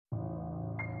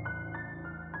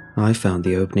I found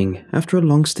the opening after a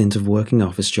long stint of working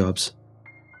office jobs.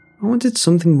 I wanted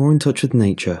something more in touch with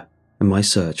nature, and my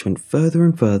search went further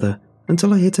and further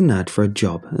until I hit an ad for a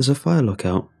job as a fire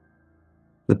lookout.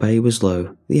 The pay was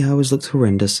low, the hours looked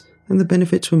horrendous, and the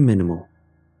benefits were minimal.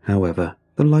 However,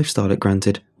 the lifestyle it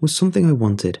granted was something I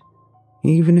wanted,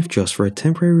 even if just for a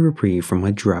temporary reprieve from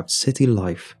my drab city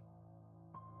life.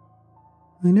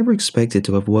 I never expected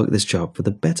to have worked this job for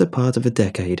the better part of a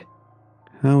decade.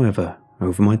 However,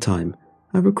 over my time,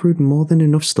 I've accrued more than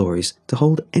enough stories to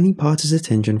hold any party's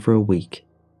attention for a week.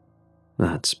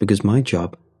 That's because my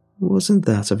job wasn't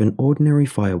that of an ordinary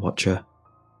fire watcher.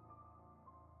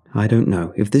 I don't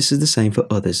know if this is the same for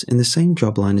others in the same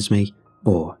job line as me,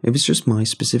 or if it's just my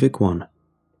specific one.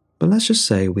 But let's just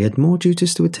say we had more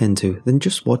duties to attend to than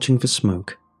just watching for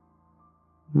smoke.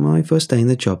 My first day in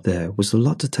the job there was a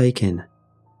lot to take in.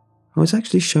 I was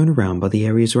actually shown around by the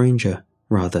area's ranger,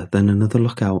 rather than another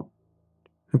lookout.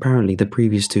 Apparently the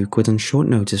previous two quit on short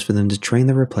notice for them to train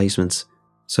their replacements,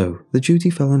 so the duty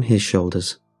fell on his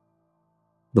shoulders.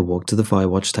 The walk to the fire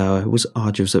watch tower was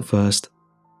arduous at first.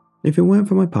 If it weren't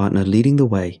for my partner leading the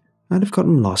way, I'd have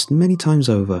gotten lost many times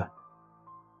over.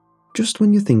 Just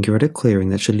when you think you're at a clearing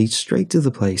that should lead straight to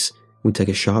the place, we'd take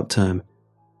a sharp turn.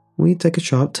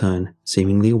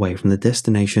 Seemingly away from the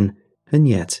destination, and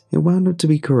yet it wound up to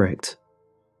be correct.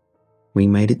 We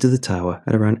made it to the tower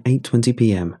at around 8:20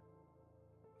 p.m.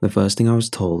 The first thing I was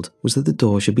told was that the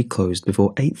door should be closed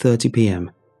before 8:30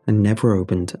 p.m. and never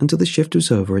opened until the shift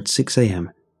was over at 6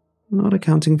 a.m., not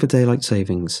accounting for daylight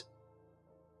savings.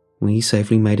 We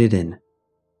safely made it in.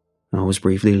 I was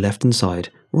briefly left inside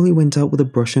while he went out with a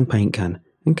brush and paint can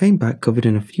and came back covered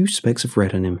in a few specks of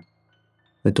red on him.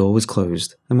 The door was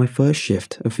closed and my first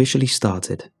shift officially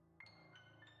started.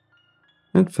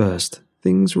 At first,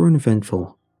 things were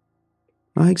uneventful.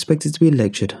 I expected to be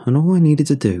lectured on all I needed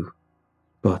to do,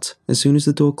 but as soon as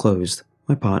the door closed,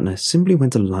 my partner simply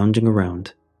went to lounging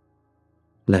around.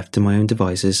 Left to my own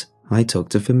devices, I took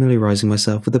to familiarizing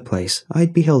myself with the place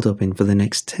I'd be held up in for the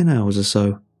next 10 hours or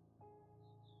so.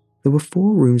 There were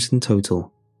 4 rooms in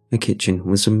total, a kitchen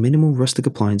with some minimal rustic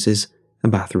appliances, a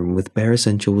bathroom with bare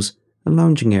essentials, a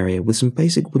lounging area with some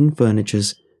basic wooden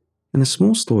furnitures, and a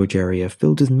small storage area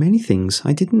filled with many things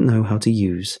I didn't know how to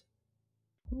use.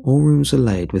 All rooms were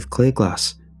laid with clear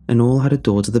glass, and all had a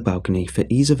door to the balcony for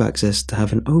ease of access to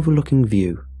have an overlooking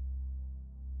view.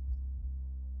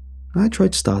 I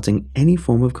tried starting any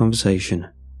form of conversation,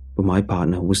 but my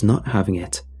partner was not having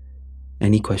it.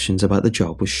 Any questions about the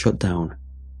job was shut down.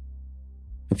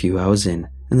 A few hours in,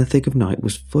 and the thick of night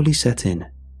was fully set in.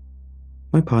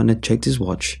 My partner checked his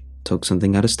watch, took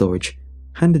something out of storage,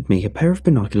 handed me a pair of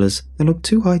binoculars that looked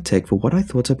too high-tech for what I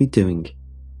thought I'd be doing.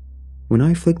 When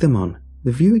I flicked them on,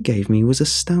 the view it gave me was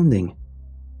astounding.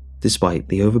 Despite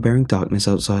the overbearing darkness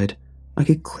outside, I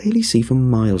could clearly see for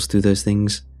miles through those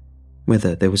things.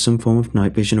 Whether there was some form of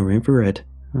night vision or infrared,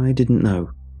 I didn't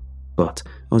know, but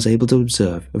I was able to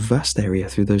observe a vast area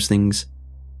through those things.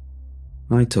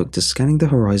 I took to scanning the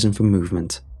horizon for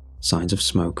movement, signs of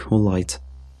smoke or light.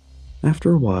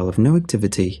 After a while of no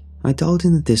activity, I dialed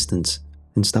in the distance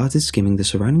and started skimming the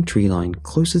surrounding tree line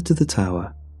closer to the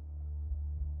tower.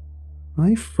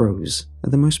 I froze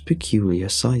at the most peculiar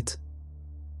sight.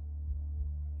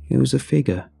 It was a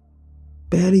figure,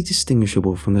 barely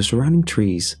distinguishable from the surrounding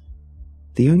trees.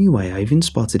 The only way I even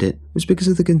spotted it was because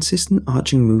of the consistent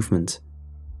arching movement.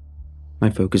 I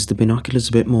focused the binoculars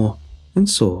a bit more and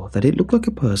saw that it looked like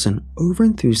a person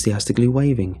over-enthusiastically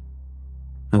waving.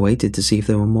 I waited to see if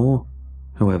there were more.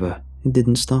 However, it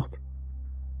didn't stop.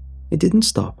 It didn't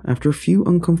stop after a few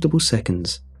uncomfortable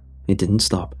seconds. It didn't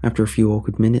stop after a few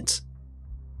awkward minutes.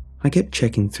 I kept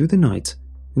checking through the night,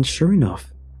 and sure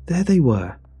enough, there they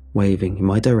were, waving in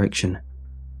my direction.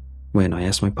 When I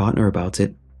asked my partner about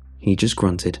it, he just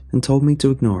grunted and told me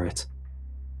to ignore it.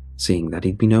 Seeing that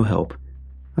he'd be no help,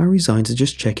 I resigned to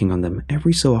just checking on them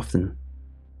every so often.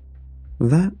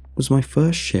 That was my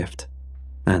first shift,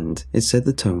 and it set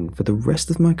the tone for the rest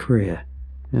of my career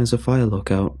as a fire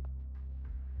lookout.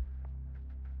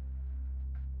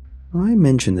 I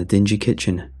mentioned the dingy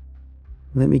kitchen.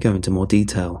 Let me go into more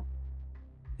detail.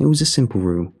 It was a simple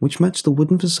room which matched the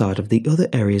wooden facade of the other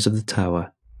areas of the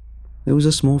tower. There was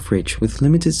a small fridge with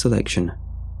limited selection.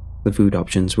 The food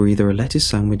options were either a lettuce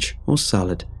sandwich or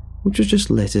salad, which was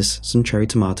just lettuce, some cherry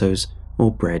tomatoes,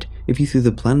 or bread if you threw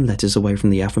the bland lettuce away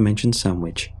from the aforementioned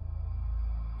sandwich.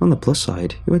 On the plus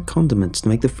side, you had condiments to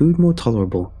make the food more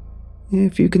tolerable,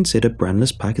 if you consider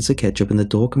brandless packets of ketchup in the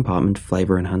door compartment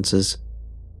flavor enhancers.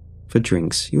 For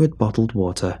drinks, you had bottled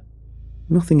water.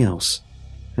 Nothing else.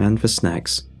 And for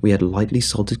snacks, we had lightly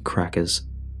salted crackers.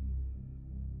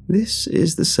 This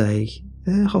is to say,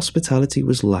 their hospitality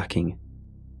was lacking.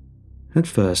 At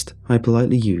first, I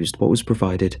politely used what was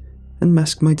provided and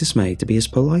masked my dismay to be as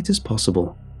polite as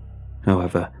possible.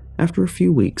 However, after a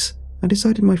few weeks, I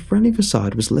decided my friendly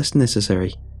facade was less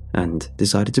necessary and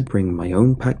decided to bring my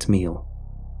own packed meal.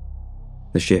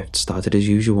 The shift started as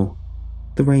usual.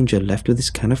 The ranger left with his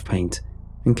can of paint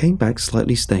and came back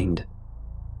slightly stained.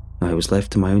 I was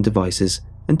left to my own devices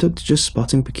and took to just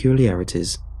spotting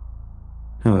peculiarities.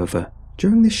 However,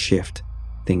 during this shift,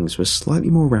 things were slightly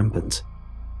more rampant.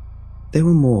 There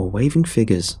were more waving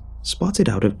figures spotted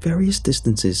out at various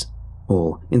distances,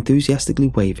 all enthusiastically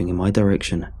waving in my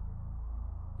direction.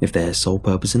 If their sole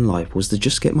purpose in life was to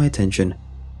just get my attention,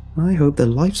 I hope their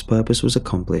life's purpose was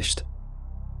accomplished.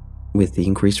 With the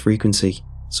increased frequency,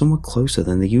 some were closer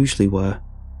than they usually were.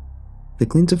 The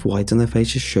glint of white on their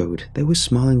faces showed they were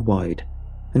smiling wide,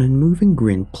 an unmoving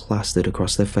grin plastered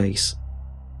across their face.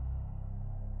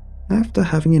 After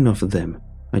having enough of them,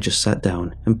 I just sat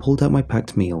down and pulled out my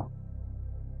packed meal.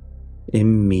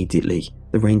 Immediately,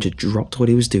 the ranger dropped what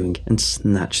he was doing and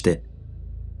snatched it.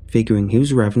 Figuring he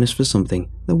was ravenous for something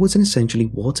that wasn't essentially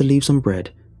water leaves on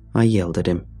bread, I yelled at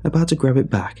him, about to grab it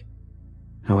back.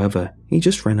 However, he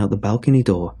just ran out the balcony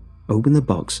door, opened the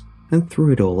box, and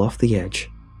threw it all off the edge.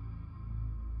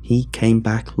 He came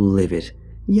back livid,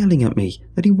 yelling at me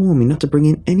that he warned me not to bring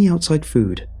in any outside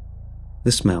food.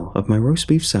 The smell of my roast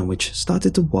beef sandwich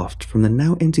started to waft from the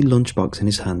now empty lunchbox in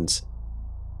his hands.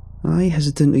 I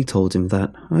hesitantly told him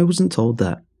that I wasn't told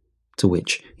that, to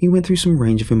which he went through some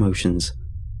range of emotions,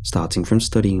 starting from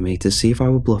studying me to see if I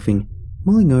were bluffing,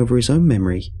 mulling over his own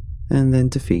memory, and then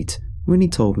defeat when he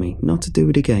told me not to do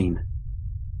it again.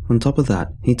 On top of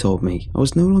that, he told me I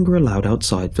was no longer allowed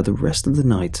outside for the rest of the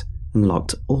night and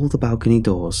locked all the balcony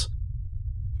doors.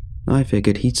 I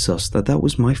figured he'd sussed that that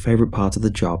was my favourite part of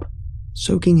the job,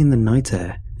 soaking in the night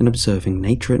air and observing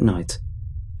nature at night,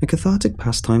 a cathartic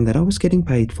pastime that I was getting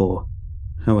paid for.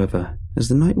 However, as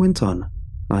the night went on,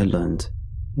 I learned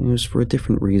it was for a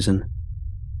different reason.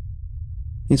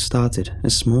 It started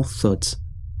as small thuds,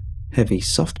 heavy,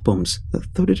 soft bumps that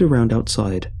thudded around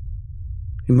outside.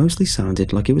 It mostly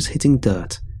sounded like it was hitting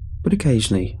dirt, but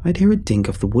occasionally I'd hear a dink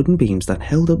off the wooden beams that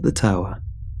held up the tower.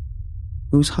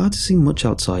 It was hard to see much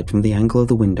outside from the angle of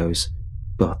the windows,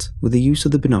 but with the use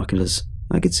of the binoculars,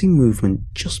 I could see movement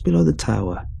just below the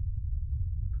tower.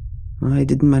 I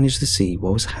didn't manage to see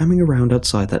what was hammering around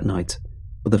outside that night,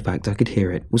 but the fact I could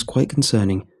hear it was quite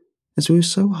concerning, as we were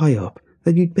so high up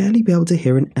that you'd barely be able to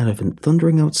hear an elephant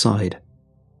thundering outside.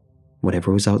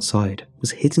 Whatever was outside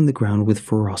was hitting the ground with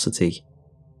ferocity.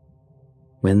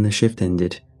 When the shift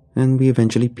ended, and we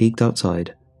eventually peeked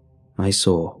outside, I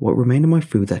saw what remained of my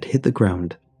food that hit the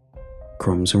ground.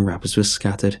 Crumbs and wrappers were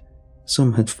scattered.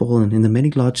 Some had fallen in the many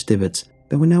large divots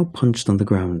that were now punched on the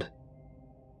ground.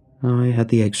 I had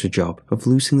the extra job of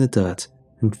loosening the dirt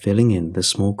and filling in the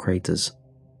small craters.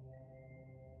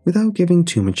 Without giving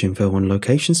too much info on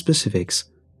location specifics,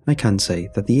 I can say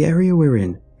that the area we're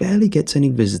in barely gets any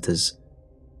visitors.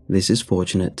 This is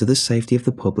fortunate to the safety of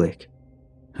the public.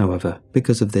 However,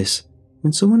 because of this,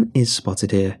 when someone is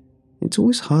spotted here, it's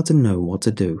always hard to know what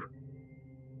to do.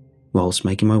 Whilst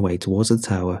making my way towards the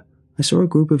tower, I saw a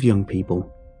group of young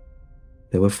people.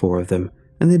 There were 4 of them,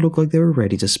 and they looked like they were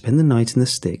ready to spend the night in the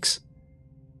sticks.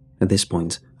 At this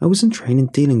point, I wasn't trained in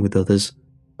dealing with others,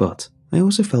 but I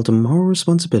also felt a moral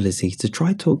responsibility to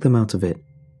try talk them out of it.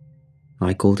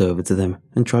 I called over to them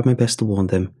and tried my best to warn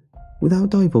them, without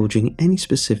divulging any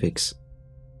specifics.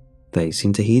 They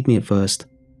seemed to heed me at first.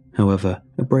 However,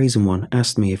 a brazen one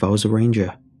asked me if I was a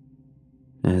ranger.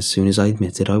 As soon as I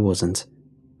admitted I wasn't,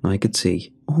 I could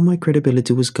see all my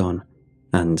credibility was gone,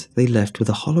 and they left with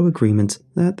a hollow agreement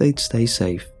that they'd stay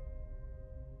safe.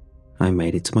 I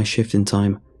made it to my shift in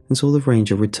time and saw the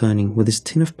ranger returning with his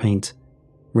tin of paint,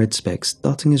 red specks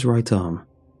dotting his right arm.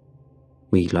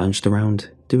 We lounged around,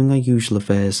 doing our usual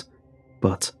affairs,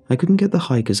 but I couldn't get the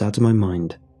hikers out of my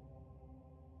mind.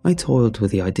 I toiled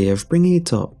with the idea of bringing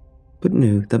it up, but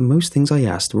knew that most things I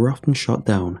asked were often shot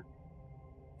down.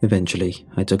 Eventually,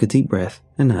 I took a deep breath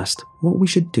and asked what we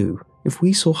should do if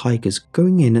we saw hikers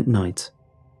going in at night.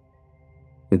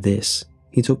 With this,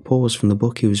 he took pause from the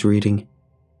book he was reading.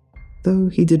 Though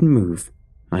he didn't move,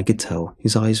 I could tell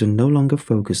his eyes were no longer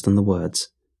focused on the words,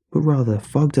 but rather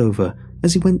fogged over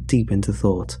as he went deep into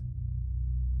thought.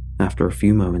 After a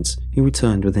few moments, he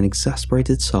returned with an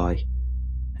exasperated sigh,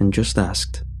 and just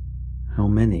asked, "How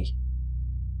many?"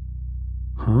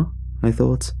 Huh? I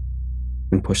thought.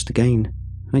 When pushed again,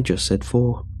 I just said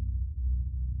 4.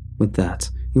 With that,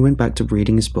 he went back to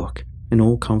reading his book, and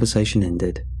all conversation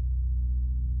ended.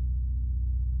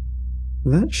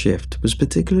 That shift was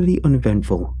particularly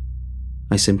uneventful.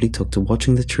 I simply took to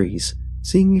watching the trees,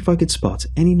 seeing if I could spot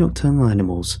any nocturnal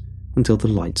animals until the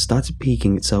light started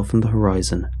peeking itself from the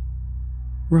horizon.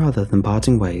 Rather than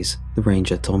parting ways, the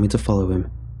ranger told me to follow him.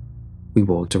 We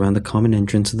walked around the common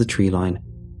entrance of the tree line,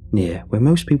 near where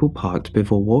most people parked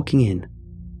before walking in.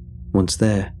 Once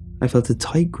there, I felt a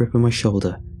tight grip on my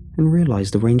shoulder and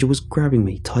realized the ranger was grabbing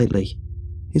me tightly,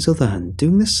 his other hand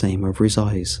doing the same over his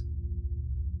eyes.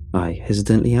 I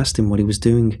hesitantly asked him what he was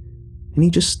doing, and he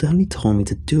just sternly told me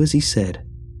to do as he said.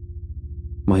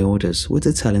 My orders were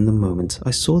to tell him the moment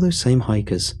I saw those same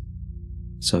hikers.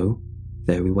 So,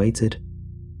 there we waited,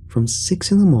 from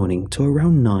 6 in the morning to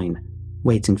around 9,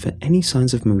 waiting for any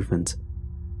signs of movement.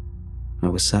 I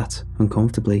was sat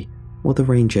uncomfortably while the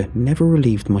ranger never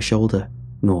relieved my shoulder,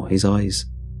 nor his eyes.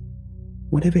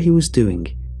 Whatever he was doing,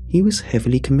 he was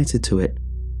heavily committed to it.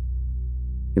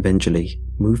 Eventually,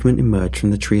 movement emerged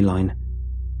from the tree line.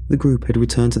 The group had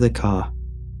returned to their car.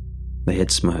 They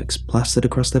had smirks plastered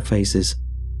across their faces.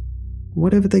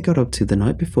 Whatever they got up to the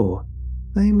night before,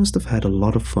 they must have had a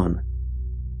lot of fun.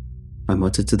 I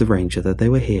muttered to the ranger that they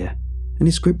were here, and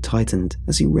his grip tightened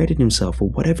as he readied himself for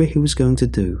whatever he was going to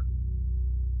do.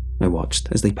 I watched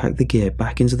as they packed the gear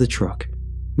back into the truck,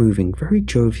 moving very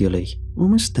jovially,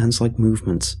 almost dance-like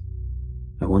movements.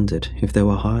 I wondered if they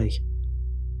were high.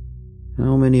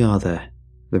 "How many are there?"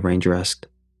 the ranger asked.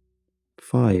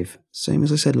 "5, same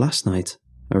as I said last night,"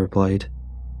 I replied.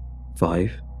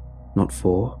 "5? Not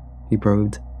 4? He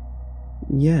probed.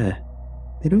 "Yeah,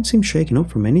 they don't seem shaken up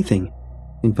from anything.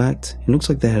 In fact, it looks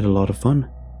like they had a lot of fun.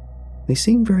 They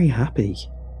seem very happy,"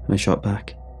 I shot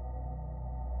back.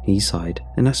 He sighed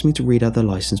and asked me to read out their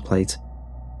license plate,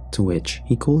 to which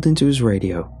he called into his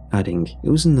radio, adding it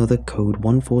was another code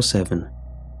 147.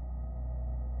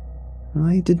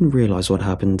 I didn't realize what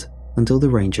happened until the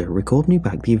ranger recalled me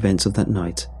back the events of that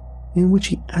night, in which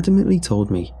he adamantly told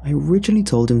me I originally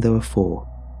told him there were 4.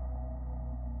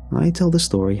 I tell the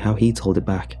story how he told it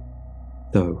back,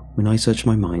 though when I search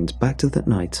my mind back to that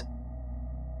night,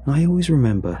 I always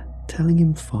remember telling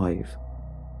him 5.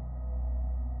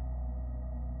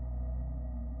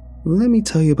 Let me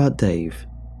tell you about Dave.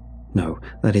 No,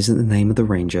 that isn't the name of the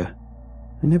ranger.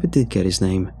 I never did get his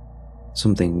name,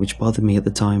 something which bothered me at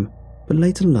the time, but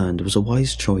later learned was a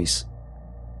wise choice.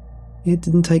 It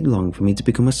didn't take long for me to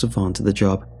become a savant at the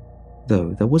job,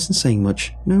 though that wasn't saying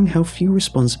much knowing how few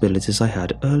responsibilities I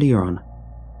had earlier on.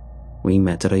 We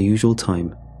met at our usual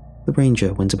time. The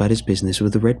ranger went about his business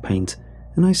with the red paint,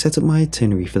 and I set up my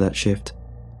itinerary for that shift.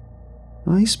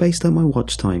 I spaced out my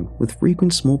watch time with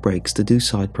frequent small breaks to do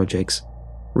side projects,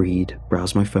 read,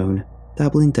 browse my phone,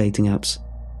 dabble in dating apps.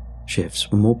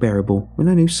 Shifts were more bearable when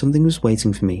I knew something was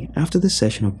waiting for me after the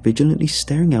session of vigilantly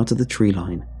staring out at the tree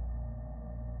line.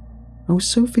 I was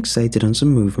so fixated on some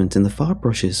movement in the far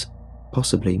bushes,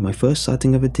 possibly my first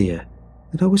sighting of a deer,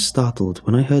 that I was startled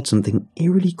when I heard something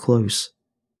eerily close.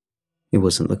 It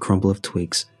wasn't the crumble of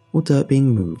twigs or dirt being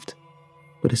moved,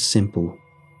 but a simple,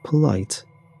 polite,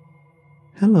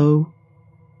 "Hello."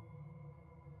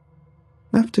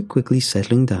 After quickly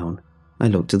settling down, I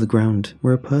looked to the ground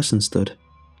where a person stood,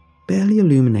 barely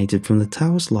illuminated from the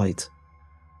tower's light.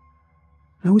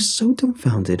 I was so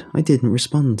dumbfounded I didn't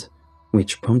respond,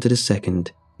 which prompted a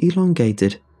second,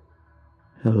 elongated,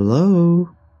 "Hello."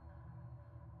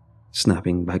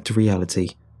 Snapping back to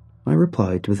reality, I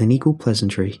replied with an equal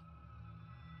pleasantry.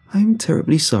 "I'm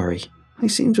terribly sorry. I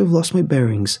seem to have lost my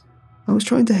bearings. I was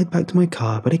trying to head back to my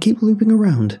car, but I keep looping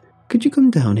around. Could you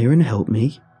come down here and help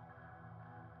me?"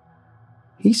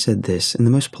 He said this in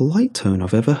the most polite tone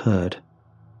I've ever heard.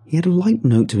 He had a light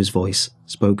note to his voice,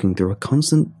 spoken through a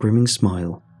constant, brimming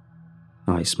smile.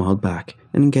 I smiled back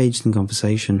and engaged in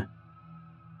conversation.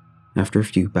 After a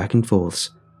few back and forths,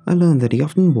 I learned that he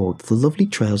often walked the lovely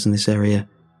trails in this area,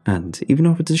 and even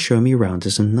offered to show me around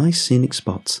to some nice scenic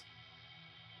spots.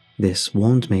 This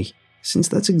warmed me, since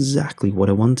that's exactly what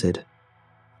I wanted.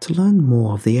 To learn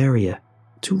more of the area,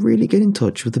 to really get in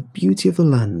touch with the beauty of the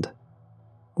land.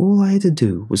 All I had to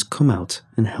do was come out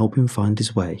and help him find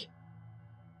his way.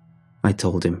 I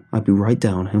told him I'd be right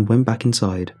down and went back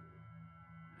inside.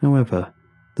 However,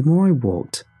 the more I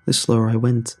walked, the slower I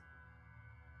went.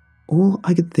 All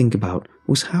I could think about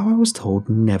was how I was told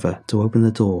never to open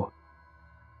the door.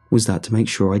 Was that to make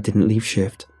sure I didn't leave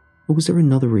shift, or was there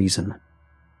another reason?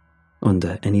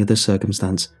 Under any other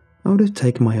circumstance, I would have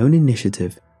taken my own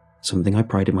initiative, something I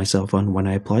prided myself on when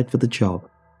I applied for the job.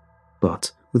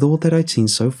 But with all that I'd seen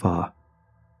so far,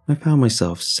 I found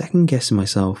myself second-guessing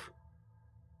myself.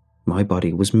 My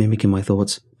body was mimicking my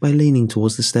thoughts by leaning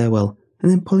towards the stairwell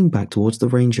and then pulling back towards the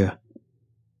ranger.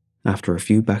 After a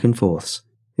few back and forths,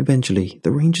 Eventually,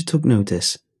 the ranger took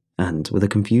notice, and with a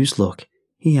confused look,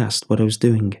 he asked what I was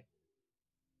doing.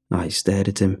 I stared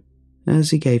at him,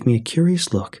 as he gave me a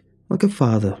curious look, like a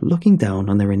father looking down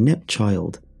on their inept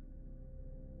child.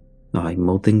 I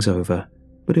mulled things over,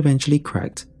 but eventually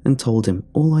cracked and told him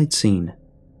all I'd seen.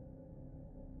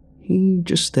 He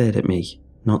just stared at me,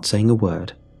 not saying a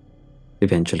word.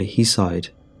 Eventually he sighed,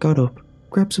 got up,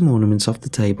 grabbed some ornaments off the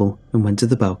table and went to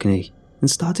the balcony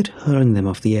and started hurling them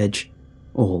off the edge,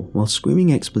 all while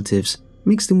screaming expletives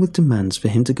mixed in with demands for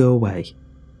him to go away.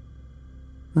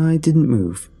 I didn't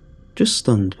move, just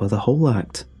stunned by the whole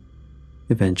act.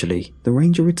 Eventually, the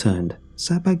ranger returned,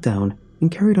 sat back down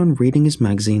and carried on reading his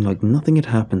magazine like nothing had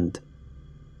happened.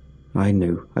 I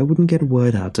knew I wouldn't get a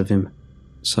word out of him,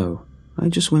 so I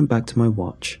just went back to my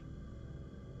watch.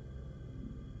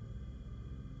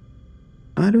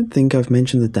 I don't think I've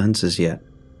mentioned the dancers yet.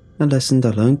 A lesson I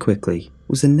learned quickly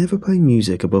was to never play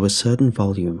music above a certain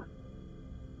volume.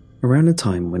 Around a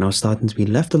time when I was starting to be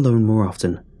left alone more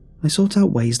often, I sought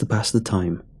out ways to pass the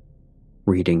time.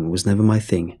 Reading was never my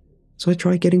thing, so I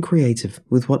tried getting creative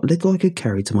with what little I could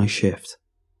carry to my shift.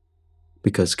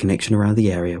 Because connection around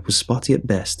the area was spotty at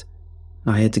best,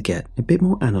 I had to get a bit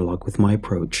more analog with my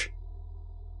approach.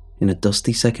 In a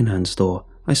dusty second-hand store,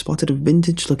 I spotted a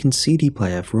vintage-looking CD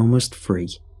player for almost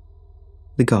free.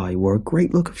 The guy wore a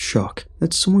great look of shock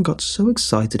that someone got so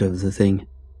excited over the thing.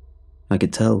 I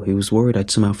could tell he was worried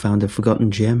I'd somehow found a forgotten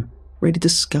gem, ready to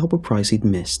scalp a price he'd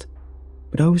missed,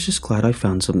 but I was just glad I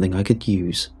found something I could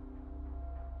use.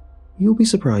 You'll be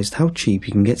surprised how cheap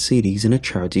you can get CDs in a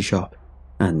charity shop,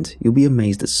 and you'll be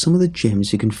amazed at some of the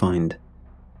gems you can find.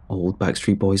 Old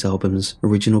Backstreet Boys albums,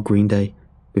 original Green Day.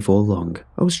 Before long,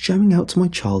 I was jamming out to my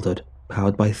childhood,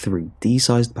 powered by 3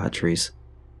 D-sized batteries.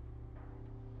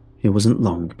 It wasn't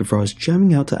long before I was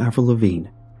jamming out to Avril Lavigne,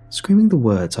 screaming the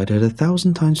words I'd heard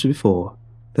 1,000 times before.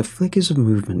 The flickers of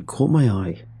movement caught my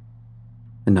eye.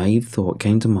 A naive thought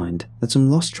came to mind that some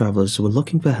lost travelers were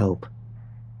looking for help,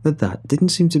 but that didn't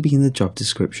seem to be in the job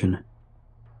description.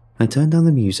 I turned down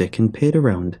the music and peered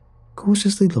around,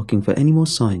 cautiously looking for any more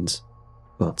signs,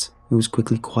 but it was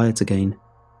quickly quiet again.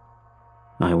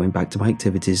 I went back to my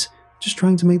activities, just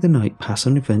trying to make the night pass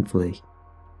uneventfully.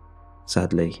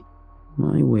 Sadly,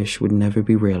 my wish would never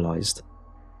be realized.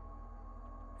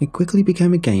 It quickly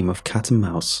became a game of cat and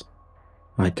mouse.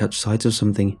 I'd catch sight of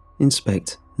something,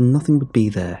 inspect, and nothing would be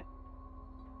there.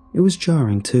 It was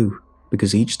jarring too,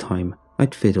 because each time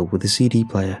I'd fiddle with the CD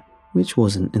player, which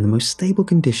wasn't in the most stable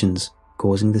conditions,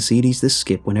 causing the CDs to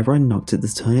skip whenever I knocked it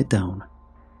to turn it down.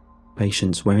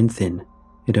 Patience wearing thin,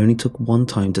 it only took one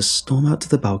time to storm out to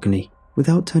the balcony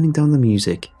without turning down the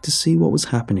music to see what was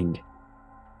happening.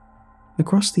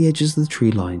 Across the edges of the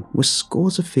tree line were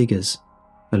scores of figures,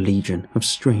 a legion of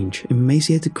strange,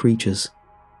 emaciated creatures.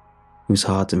 It was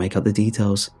hard to make out the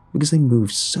details because they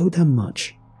moved so damn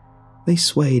much. They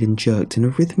swayed and jerked in a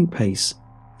rhythmic pace,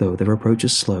 though their approach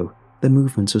was slow, their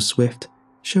movements were swift,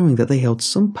 showing that they held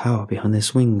some power behind their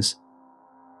swings.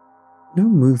 No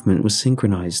movement was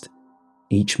synchronized.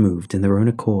 Each moved in their own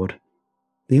accord.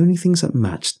 The only things that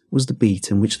matched was the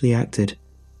beat in which they acted,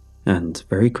 and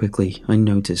very quickly I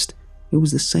noticed it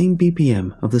was the same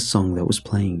BPM of the song that was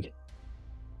playing.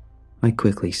 I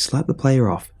quickly slapped the player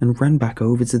off and ran back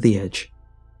over to the edge.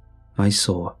 I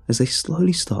saw as they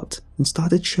slowly stopped and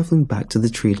started shuffling back to the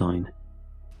tree line.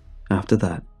 After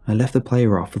that, I left the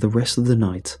player off for the rest of the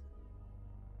night.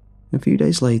 A few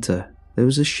days later, there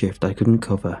was a shift I couldn't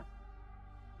cover.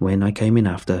 When I came in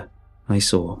after, I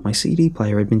saw my CD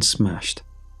player had been smashed.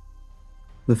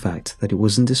 The fact that it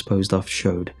wasn't disposed of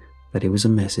showed that it was a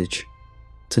message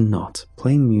to not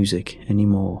play music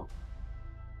anymore.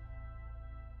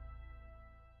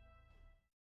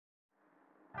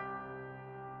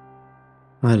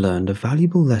 I learned a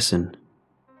valuable lesson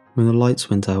when the lights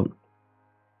went out.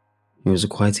 It was a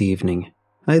quiet evening.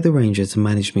 I had the ranger to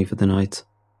manage me for the night.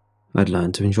 I'd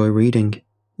learned to enjoy reading,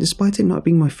 despite it not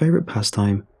being my favourite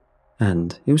pastime,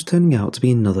 and it was turning out to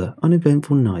be another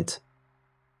uneventful night.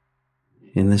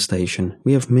 In the station,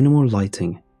 we have minimal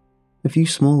lighting, a few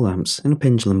small lamps and a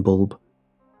pendulum bulb.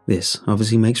 This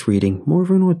obviously makes reading more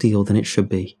of an ordeal than it should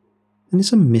be, and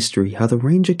it's a mystery how the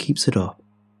ranger keeps it up.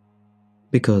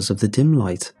 Because of the dim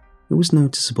light, it was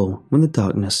noticeable when the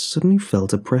darkness suddenly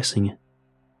felt oppressing.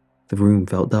 The room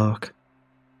felt dark.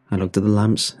 I looked at the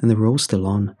lamps and they were all still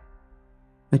on.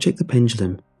 I checked the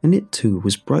pendulum and it too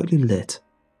was brightly lit.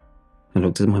 I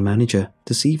looked at my manager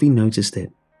to see if he noticed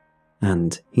it,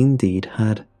 and he indeed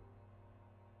had.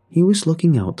 He was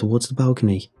looking out towards the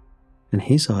balcony, and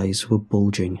his eyes were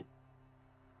bulging.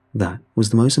 That was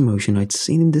the most emotion I'd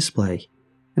seen him display,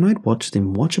 and I'd watched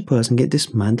him watch a person get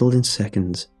dismantled in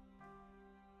seconds.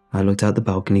 I looked out the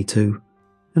balcony too,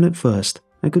 and at first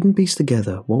I couldn't piece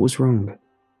together what was wrong.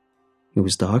 It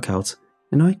was dark out,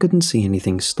 and I couldn't see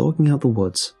anything stalking out the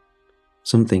woods,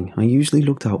 something I usually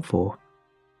looked out for.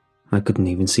 I couldn't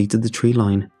even see to the tree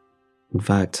line. In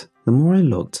fact, the more I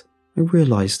looked, I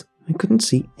realized I couldn't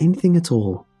see anything at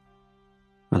all.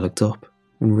 I looked up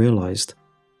and realized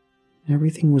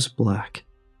everything was black.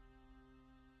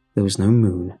 There was no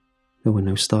moon, there were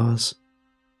no stars.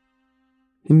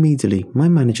 Immediately, my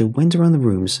manager went around the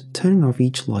rooms, turning off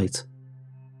each light.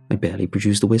 I barely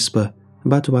produced a whisper,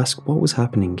 about to ask what was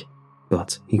happening,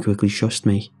 but he quickly shushed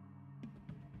me.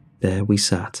 There we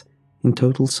sat, in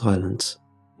total silence,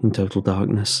 in total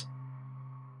darkness.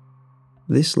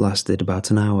 This lasted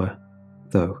about an hour,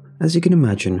 though, as you can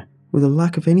imagine, with a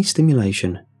lack of any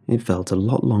stimulation, it felt a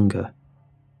lot longer.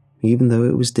 Even though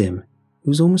it was dim, it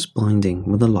was almost blinding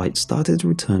when the light started to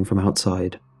return from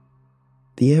outside.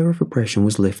 The air of oppression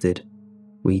was lifted.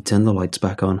 We turned the lights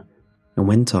back on, and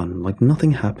went on like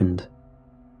nothing happened.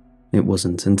 It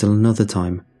wasn't until another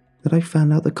time that I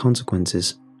found out the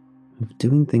consequences of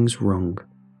doing things wrong.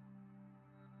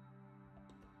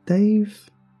 Dave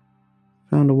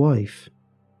found a wife.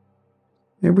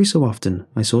 Every so often,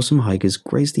 I saw some hikers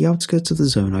graze the outskirts of the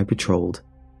zone I patrolled.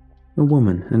 A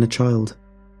woman and a child.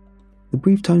 The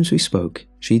brief times we spoke,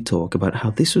 she'd talk about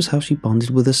how this was how she bonded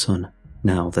with her son,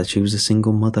 now that she was a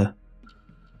single mother.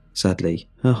 Sadly,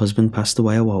 her husband passed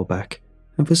away a while back,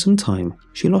 and for some time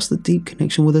she lost the deep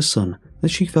connection with her son that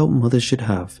she felt mothers should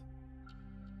have.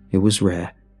 It was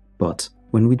rare, but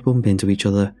when we'd bump into each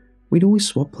other, we'd always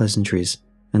swap pleasantries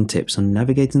and tips on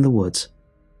navigating the woods,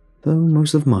 though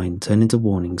most of mine turned into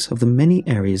warnings of the many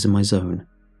areas in my zone.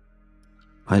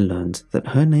 I learned that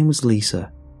her name was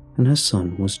Lisa and her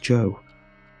son was Joe.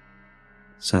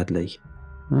 Sadly,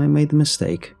 I made the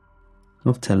mistake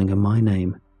of telling her my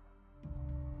name.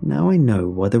 Now I know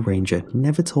why the ranger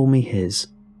never told me his.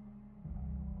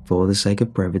 For the sake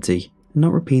of brevity and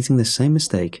not repeating the same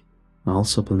mistake, I'll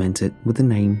supplement it with the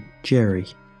name Jerry.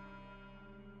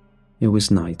 It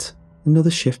was night,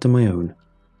 another shift on my own,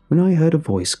 when I heard a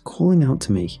voice calling out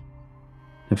to me.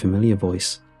 A familiar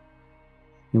voice.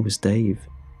 It was Dave.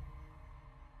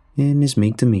 In his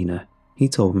meek demeanor, he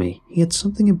told me he had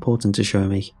something important to show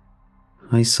me.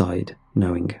 I sighed,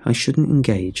 knowing I shouldn't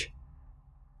engage.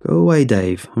 Go away,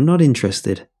 Dave, I'm not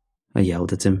interested, I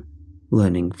yelled at him,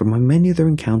 learning from my many other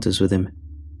encounters with him.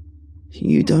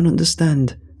 You don't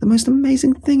understand. The most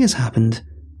amazing thing has happened.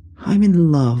 I'm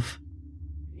in love.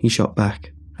 He shot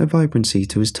back, a vibrancy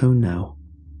to his tone now.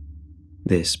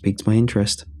 This piqued my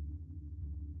interest.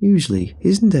 Usually,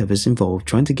 his endeavours involve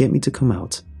trying to get me to come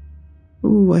out.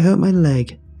 Ooh, I hurt my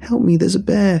leg. Help me, there's a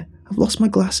bear. I've lost my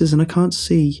glasses and I can't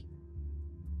see.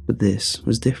 But this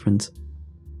was different.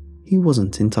 He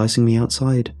wasn't enticing me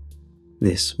outside.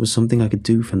 This was something I could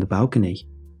do from the balcony.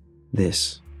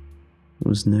 This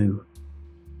was new.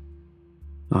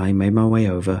 I made my way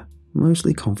over,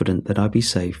 mostly confident that I'd be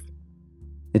safe.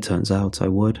 It turns out I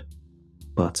would.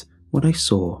 But what I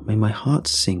saw made my heart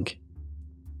sink.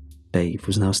 Dave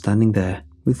was now standing there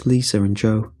with Lisa and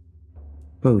Joe.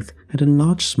 Both had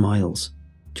enlarged smiles,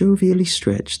 jovially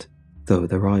stretched, though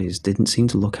their eyes didn't seem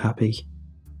to look happy.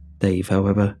 Dave,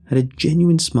 however, had a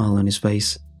genuine smile on his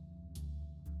face.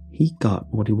 He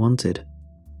got what he wanted.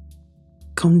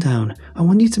 Calm down, I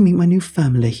want you to meet my new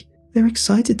family. They're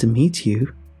excited to meet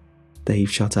you,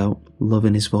 Dave shot out, love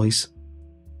in his voice.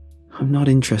 I'm not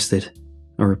interested,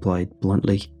 I replied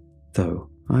bluntly, though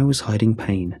I was hiding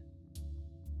pain.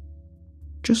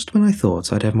 Just when I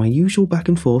thought I'd have my usual back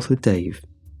and forth with Dave,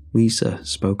 Lisa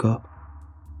spoke up.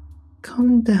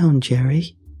 Calm down,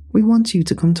 Jerry. We want you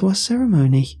to come to our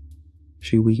ceremony,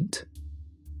 she wept.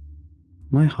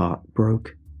 My heart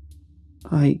broke.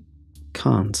 I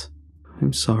can't.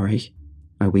 I'm sorry,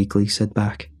 I weakly said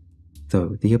back,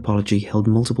 though the apology held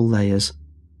multiple layers.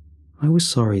 I was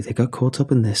sorry they got caught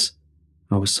up in this.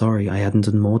 I was sorry I hadn't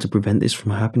done more to prevent this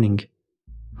from happening.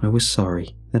 I was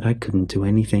sorry that I couldn't do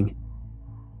anything.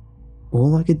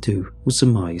 All I could do was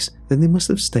surmise that they must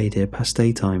have stayed here past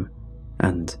daytime,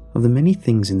 and of the many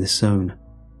things in this zone,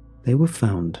 they were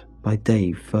found by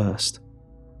Dave first.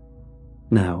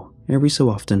 Now, every so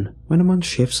often, when I'm on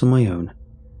shifts on my own,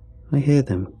 I hear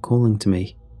them calling to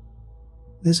me.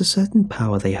 There's a certain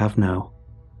power they have now,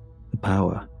 the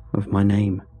power of my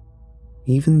name.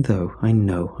 Even though I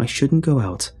know I shouldn't go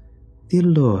out, the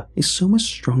allure is so much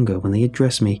stronger when they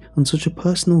address me on such a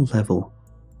personal level.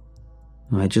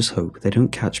 I just hope they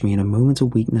don't catch me in a moment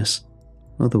of weakness,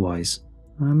 otherwise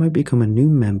I might become a new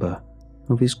member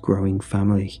of his growing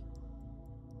family.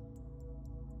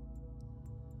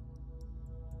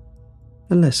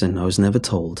 A lesson I was never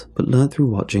told but learned through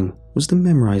watching was to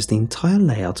memorize the entire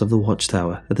layout of the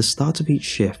watchtower at the start of each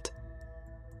shift.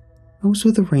 I was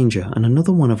with a ranger on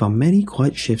another one of our many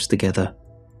quiet shifts together.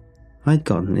 I had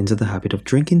gotten into the habit of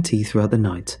drinking tea throughout the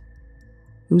night.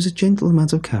 It was a gentle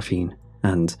amount of caffeine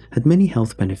and had many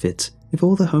health benefits if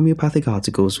all the homeopathic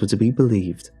articles were to be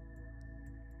believed.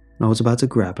 I was about to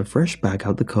grab a fresh bag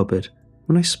out the cupboard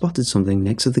when I spotted something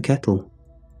next to the kettle.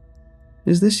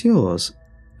 "Is this yours?"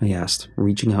 I asked,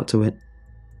 reaching out to it.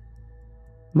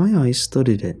 My eyes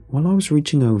studied it while I was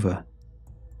reaching over.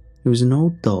 It was an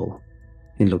old doll.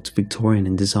 It looked Victorian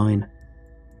in design.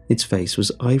 Its face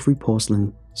was ivory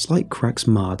porcelain, slight cracks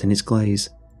marred in its glaze.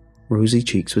 Rosy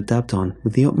cheeks were dabbed on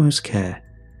with the utmost care,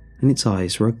 and its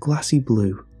eyes were a glassy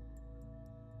blue.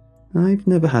 I've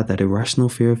never had that irrational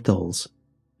fear of dolls,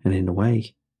 and in a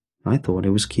way, I thought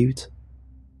it was cute.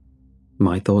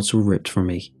 My thoughts were ripped from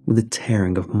me with a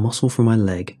tearing of muscle from my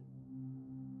leg.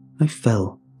 I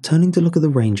fell, turning to look at the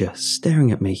ranger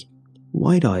staring at me,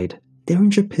 wide-eyed,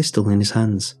 Derringer pistol in his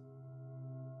hands.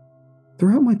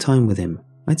 Throughout my time with him,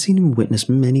 I'd seen him witness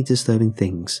many disturbing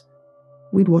things.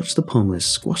 We'd watched the pummelers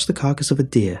squash the carcass of a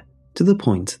deer to the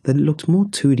point that it looked more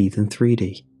 2D than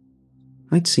 3D.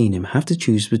 I'd seen him have to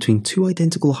choose between two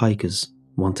identical hikers,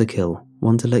 one to kill,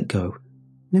 one to let go,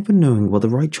 never knowing what the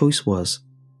right choice was.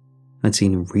 I'd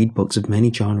seen him read books of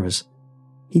many genres.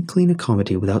 He'd clean a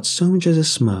comedy without so much as a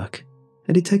smirk,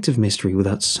 a detective mystery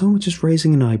without so much as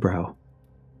raising an eyebrow.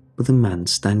 But the man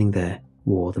standing there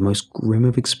wore the most grim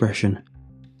of expression.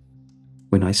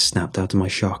 When I snapped out of my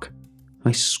shock,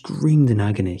 I screamed in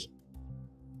agony.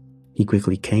 He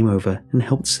quickly came over and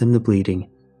helped stem the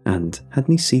bleeding, and had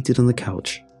me seated on the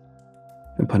couch.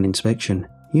 Upon inspection,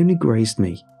 he only grazed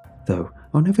me, though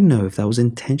I'll never know if that was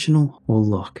intentional or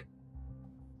luck.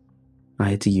 I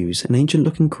had to use an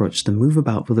ancient-looking crutch to move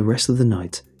about for the rest of the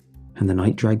night, and the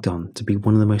night dragged on to be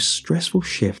one of the most stressful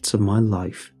shifts of my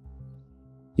life.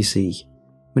 You see,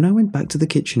 when I went back to the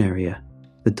kitchen area,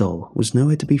 the doll was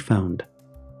nowhere to be found.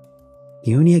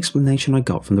 The only explanation I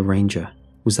got from the ranger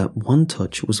was that one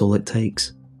touch was all it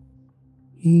takes.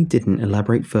 He didn't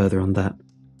elaborate further on that,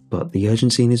 but the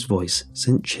urgency in his voice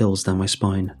sent chills down my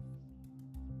spine.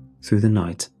 Through the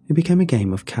night, it became a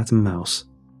game of cat and mouse.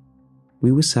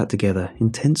 We were sat together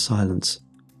in tense silence.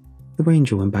 The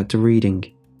ranger went back to reading,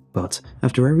 but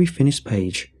after every finished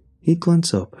page, he'd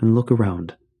glance up and look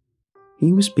around.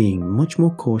 He was being much more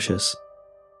cautious.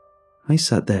 I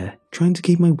sat there, trying to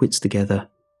keep my wits together,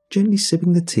 gently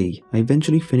sipping the tea I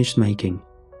eventually finished making.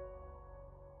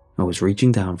 I was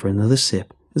reaching down for another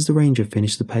sip as the ranger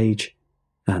finished the page,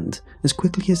 and as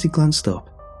quickly as he glanced up,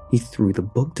 he threw the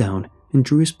book down and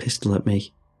drew his pistol at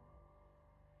me.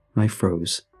 I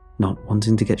froze, not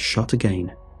wanting to get shot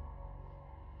again.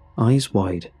 Eyes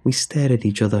wide, we stared at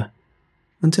each other,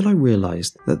 until I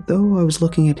realized that though I was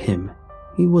looking at him,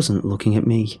 he wasn't looking at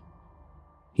me.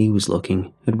 He was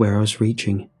looking at where I was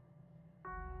reaching.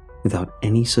 Without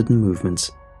any sudden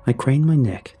movements, I craned my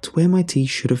neck to where my tea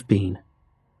should have been.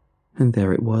 And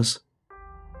there it was,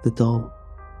 the doll,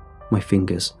 my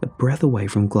fingers a breath away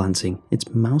from glancing its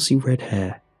mousy red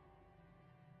hair.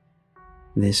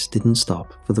 This didn't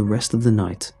stop for the rest of the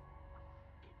night.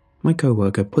 My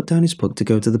co-worker put down his book to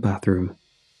go to the bathroom.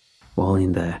 While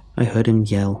in there, I heard him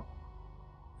yell.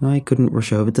 I couldn't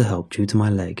rush over to help due to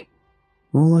my leg.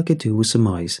 All I could do was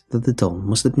surmise that the doll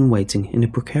must have been waiting in a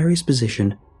precarious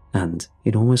position, and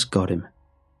it almost got him.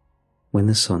 When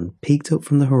the sun peeked up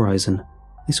from the horizon,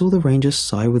 I saw the ranger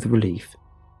sigh with relief.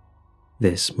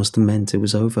 This must have meant it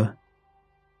was over.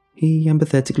 He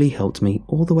empathetically helped me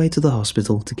all the way to the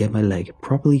hospital to get my leg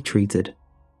properly treated.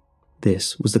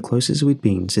 This was the closest we'd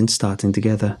been since starting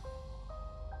together.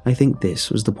 I think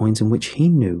this was the point in which he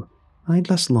knew I'd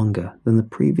last longer than the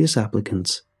previous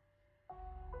applicants.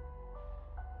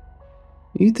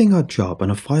 You'd think our job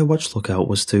on a firewatch lookout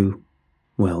was to,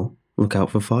 well, look out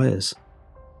for fires.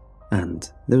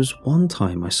 And there was one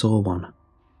time I saw one.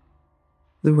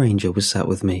 The ranger was sat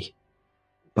with me.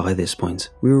 By this point,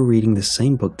 we were reading the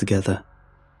same book together.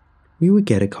 We would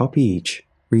get a copy each,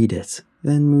 read it,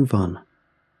 then move on.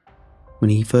 When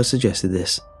he first suggested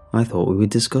this, I thought we would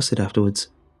discuss it afterwards,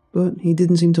 but he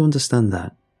didn't seem to understand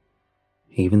that.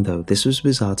 Even though this was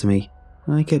bizarre to me,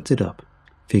 I kept it up,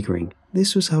 figuring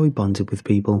this was how we bonded with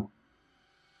people.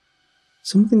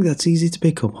 Something that's easy to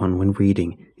pick up on when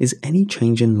reading is any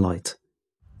change in light.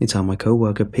 It's how my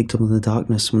co-worker picked up on the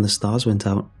darkness when the stars went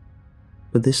out.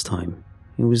 But this time,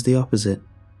 it was the opposite.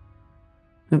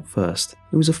 At first,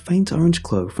 it was a faint orange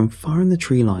glow from far in the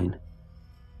tree line.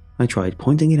 I tried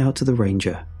pointing it out to the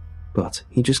ranger, but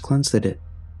he just glanced at it,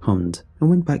 hummed, and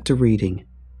went back to reading.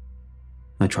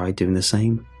 I tried doing the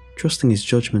same, trusting his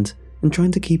judgment and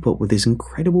trying to keep up with his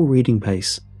incredible reading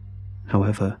pace.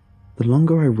 However, the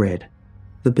longer I read,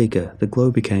 the bigger the glow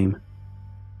became.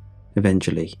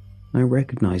 Eventually, I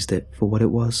recognized it for what it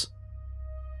was.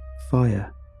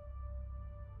 Fire.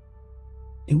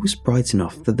 It was bright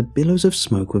enough that the billows of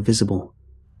smoke were visible.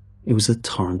 It was a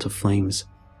torrent of flames,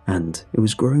 and it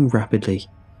was growing rapidly.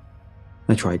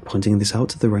 I tried pointing this out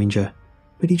to the ranger,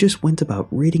 but he just went about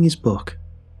reading his book.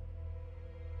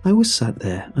 I was sat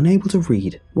there, unable to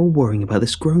read while worrying about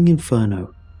this growing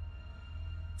inferno.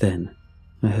 Then,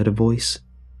 I heard a voice.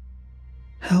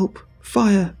 "Help!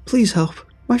 Fire! Please help!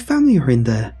 My family are in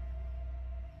there!"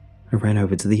 I ran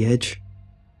over to the edge.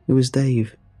 It was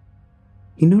Dave.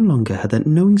 He no longer had that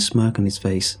knowing smirk on his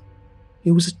face.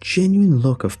 It was a genuine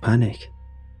look of panic.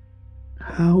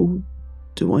 "How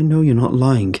do I know you're not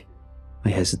lying?" I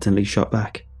hesitantly shot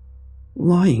back.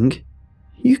 "Lying?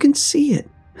 You can see it,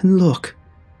 and look."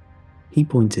 He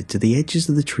pointed to the edges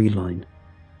of the tree line.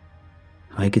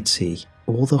 I could see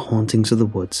all the hauntings of the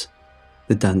woods.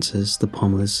 The dancers, the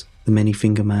pommers, the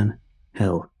many-finger man.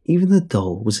 Hell, even the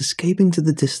doll was escaping to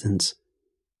the distance.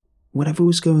 Whatever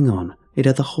was going on, it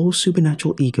had the whole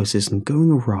supernatural ecosystem going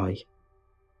awry.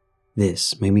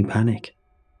 This made me panic.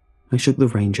 I shook the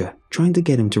ranger, trying to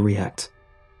get him to react,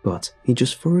 but he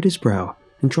just furrowed his brow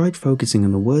and tried focusing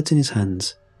on the words in his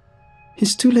hands.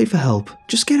 "It's too late for help.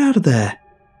 Just get out of there,"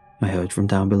 I heard from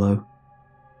down below.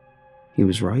 He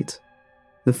was right.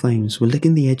 The flames were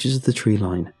licking the edges of the tree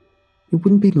line. It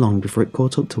wouldn't be long before it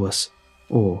caught up to us,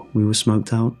 or we were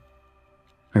smoked out.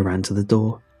 I ran to the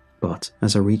door, but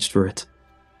as I reached for it,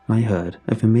 I heard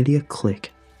a familiar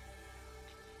click.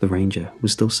 The ranger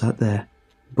was still sat there,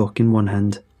 book in one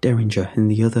hand, derringer in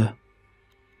the other.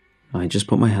 I just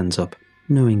put my hands up,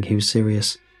 knowing he was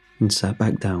serious, and sat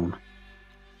back down.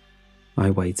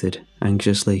 I waited,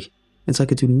 anxiously, as I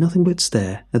could do nothing but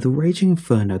stare at the raging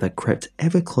inferno that crept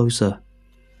ever closer,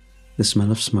 the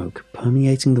smell of smoke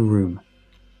permeating the room.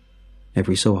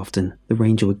 Every so often, the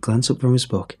ranger would glance up from his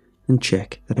book and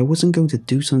check that I wasn't going to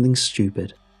do something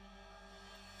stupid.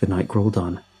 The night crawled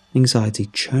on, anxiety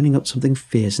churning up something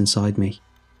fierce inside me.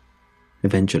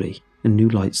 Eventually, a new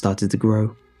light started to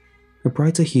grow, a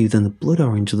brighter hue than the blood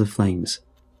orange of the flames.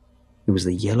 It was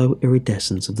the yellow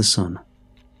iridescence of the sun.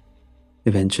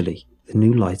 Eventually, the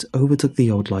new light overtook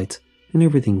the old light, and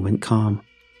everything went calm.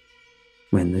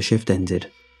 When the shift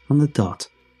ended, on the dot,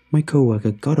 my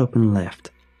co-worker got up and left.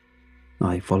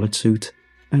 I followed suit,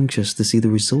 anxious to see the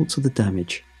results of the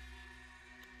damage.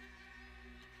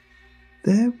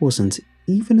 There wasn't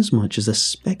even as much as a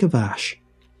speck of ash,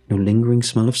 no lingering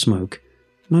smell of smoke,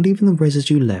 not even the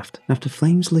residue left after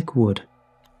flames lick wood.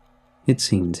 It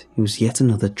seemed it was yet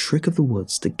another trick of the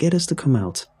woods to get us to come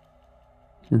out,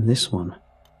 and this one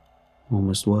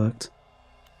almost worked.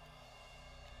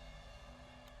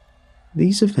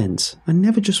 These events are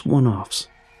never just one-offs.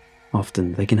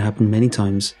 Often they can happen many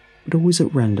times, but always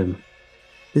at random.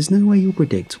 There's no way you'll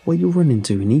predict what you'll run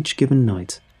into in each given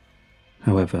night.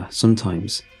 However,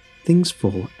 sometimes things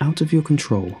fall out of your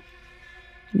control.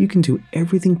 You can do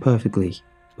everything perfectly,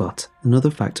 but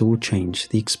another factor will change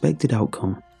the expected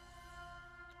outcome.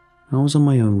 I was on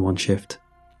my own one shift.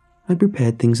 I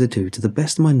prepared things to do to the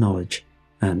best of my knowledge,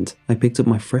 and I picked up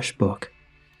my fresh book.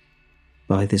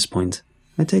 By this point,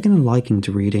 I'd taken a liking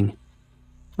to reading.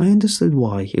 I understood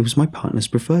why it was my partner's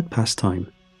preferred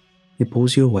pastime. It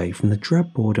pulls you away from the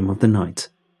drab boredom of the night,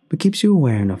 but keeps you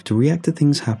aware enough to react to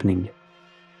things happening.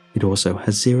 It also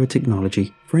has zero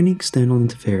technology for any external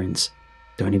interference.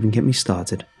 Don't even get me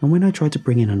started on when I tried to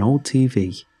bring in an old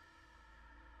TV.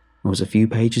 I was a few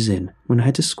pages in when I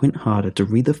had to squint harder to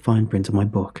read the fine print of my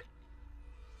book.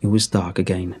 It was dark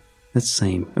again, that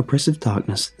same oppressive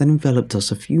darkness that enveloped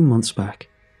us a few months back.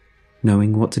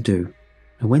 Knowing what to do,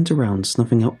 I went around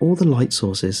snuffing out all the light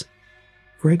sources.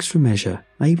 For extra measure,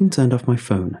 I even turned off my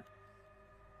phone.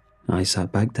 I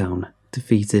sat back down,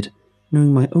 defeated,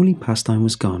 knowing my only pastime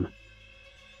was gone.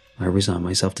 I resigned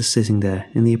myself to sitting there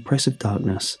in the oppressive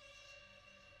darkness.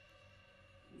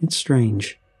 It's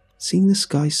strange, seeing the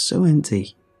sky so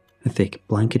empty, a thick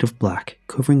blanket of black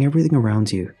covering everything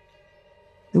around you.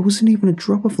 There wasn't even a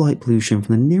drop of light pollution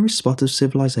from the nearest spot of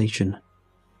civilization.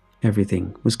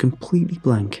 Everything was completely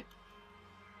blank.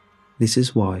 This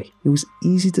is why it was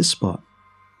easy to spot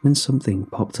when something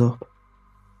popped up.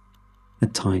 A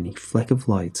tiny fleck of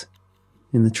light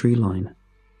in the tree line.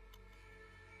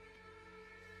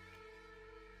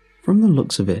 From the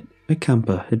looks of it, a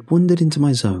camper had wandered into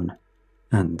my zone,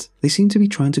 and they seemed to be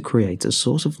trying to create a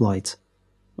source of light,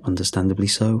 understandably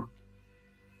so.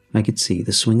 I could see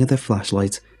the swing of their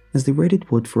flashlight as they raided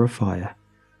wood for a fire.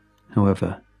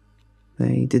 However,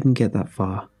 they didn't get that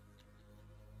far.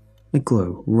 A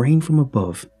glow rained from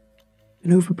above.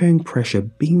 An overbearing pressure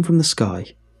beamed from the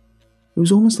sky. It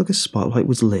was almost like a spotlight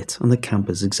was lit on the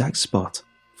camper's exact spot,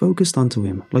 focused onto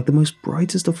him like the most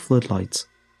brightest of floodlights.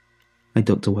 I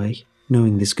ducked away,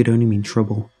 knowing this could only mean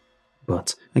trouble,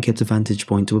 but I kept a vantage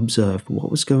point to observe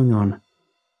what was going on,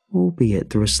 albeit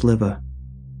through a sliver.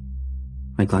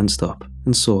 I glanced up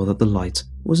and saw that the light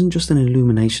wasn't just an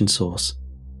illumination source.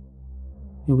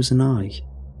 It was an eye.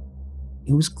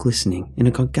 It was glistening in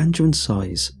a gargantuan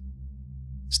size.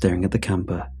 Staring at the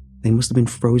camper, they must have been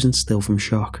frozen still from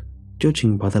shock,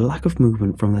 judging by the lack of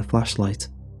movement from their flashlight.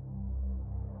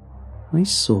 I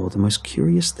saw the most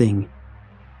curious thing.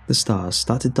 The stars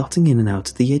started dotting in and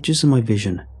out at the edges of my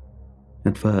vision.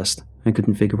 At first, I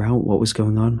couldn't figure out what was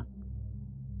going on.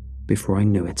 Before I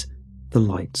knew it, the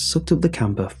light sucked up the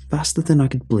camper faster than I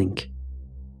could blink.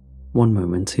 One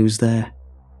moment he was there.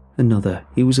 Another,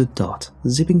 he was a dot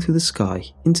zipping through the sky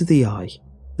into the eye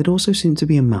that also seemed to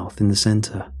be a mouth in the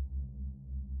center.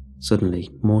 Suddenly,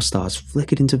 more stars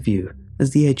flickered into view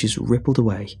as the edges rippled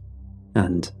away,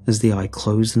 and as the eye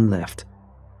closed and left,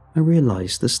 I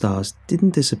realized the stars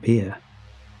didn't disappear.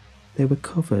 They were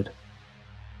covered.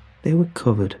 They were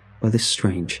covered by this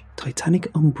strange, titanic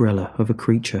umbrella of a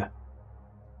creature.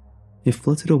 It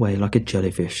fluttered away like a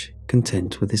jellyfish,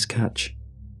 content with his catch.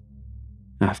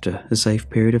 After a safe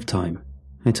period of time,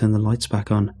 I turned the lights back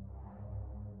on.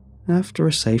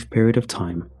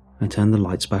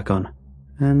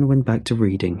 And went back to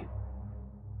reading.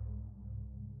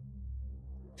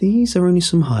 These are only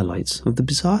some highlights of the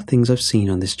bizarre things I've seen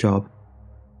on this job.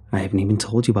 I haven't even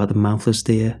told you about the mouthless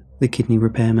deer, the kidney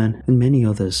repairman, and many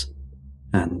others.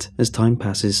 And as time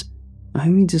passes, I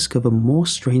only discover more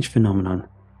strange phenomenon.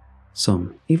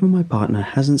 Some even my partner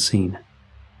hasn't seen.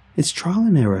 It's trial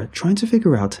and error trying to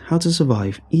figure out how to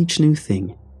survive each new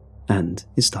thing, and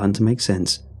it's starting to make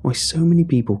sense why so many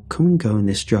people come and go in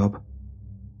this job.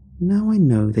 Now I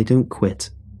know they don't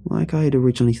quit like I had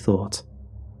originally thought.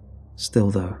 Still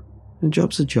though, a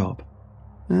job's a job,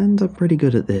 and I'm pretty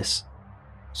good at this,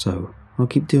 so I'll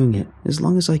keep doing it as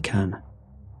long as I can.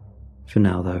 For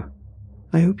now though,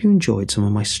 I hope you enjoyed some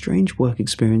of my strange work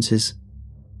experiences.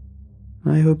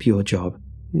 I hope your job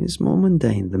is more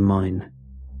mundane than mine.